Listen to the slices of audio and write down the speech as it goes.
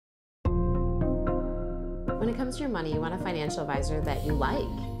When it comes to your money, you want a financial advisor that you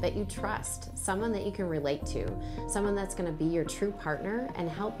like, that you trust, someone that you can relate to, someone that's going to be your true partner and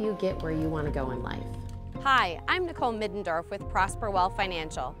help you get where you want to go in life. Hi, I'm Nicole Middendorf with Prosper Well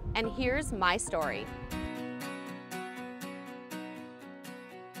Financial, and here's my story.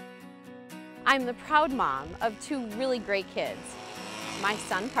 I'm the proud mom of two really great kids. My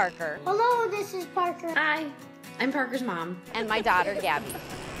son, Parker. Hello, this is Parker. Hi, I'm Parker's mom. And my daughter, Gabby.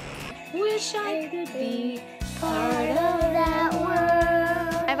 Wish I could be part of that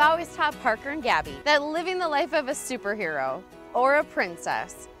world. I've always taught Parker and Gabby that living the life of a superhero or a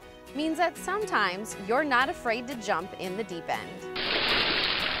princess means that sometimes you're not afraid to jump in the deep end.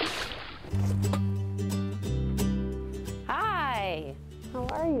 Hi. How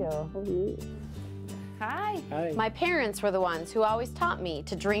are you? Hi. Hi. My parents were the ones who always taught me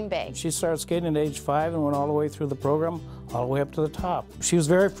to dream big. She started skating at age 5 and went all the way through the program, all the way up to the top. She was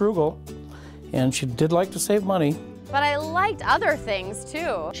very frugal, and she did like to save money. But I liked other things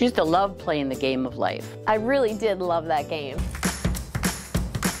too. She used to love playing the game of life. I really did love that game.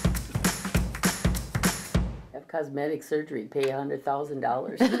 Have cosmetic surgery, pay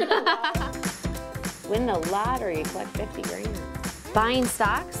 $100,000. Win the lottery, collect 50 grand. Buying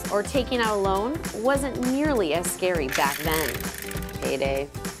stocks or taking out a loan wasn't nearly as scary back then. Payday.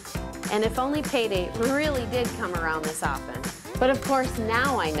 And if only payday really did come around this often. But of course,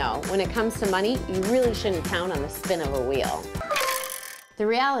 now I know when it comes to money, you really shouldn't count on the spin of a wheel. The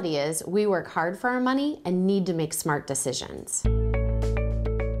reality is, we work hard for our money and need to make smart decisions.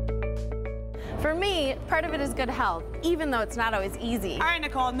 For me, part of it is good health, even though it's not always easy. All right,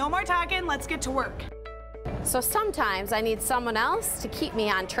 Nicole, no more talking, let's get to work. So sometimes I need someone else to keep me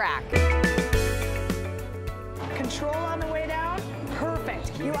on track. Control on the way down,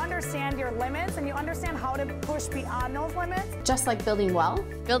 perfect. You understand your limits and you understand how to push beyond those limits. Just like building wealth,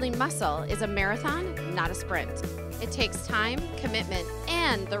 building muscle is a marathon, not a sprint. It takes time, commitment,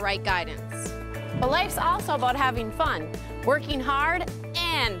 and the right guidance. But life's also about having fun, working hard,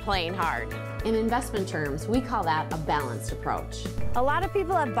 and playing hard. In investment terms, we call that a balanced approach. A lot of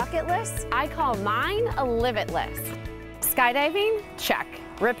people have bucket lists. I call mine a live-it list. Skydiving? Check.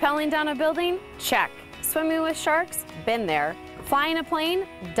 Rappelling down a building? Check. Swimming with sharks? Been there. Flying a plane?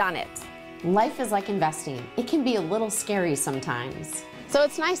 Done it. Life is like investing. It can be a little scary sometimes. So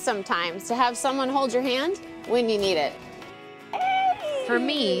it's nice sometimes to have someone hold your hand when you need it. Hey! For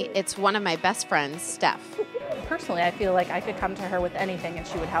me, it's one of my best friends, Steph. Personally, I feel like I could come to her with anything and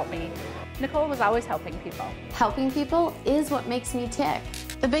she would help me. Nicole was always helping people. Helping people is what makes me tick.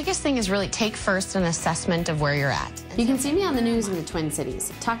 The biggest thing is really take first an assessment of where you're at. You can see me on the news in the Twin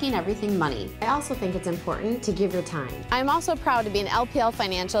Cities, talking everything money. I also think it's important to give your time. I'm also proud to be an LPL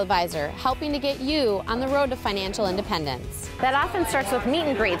financial advisor, helping to get you on the road to financial independence. That often starts with meet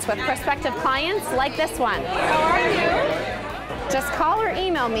and greets with prospective clients like this one. How are you? Just call or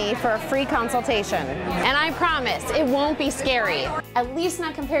email me for a free consultation. And I promise, it won't be scary. At least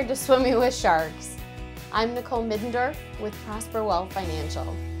not compared to swimming with sharks. I'm Nicole Middendorf with Prosper Well Financial.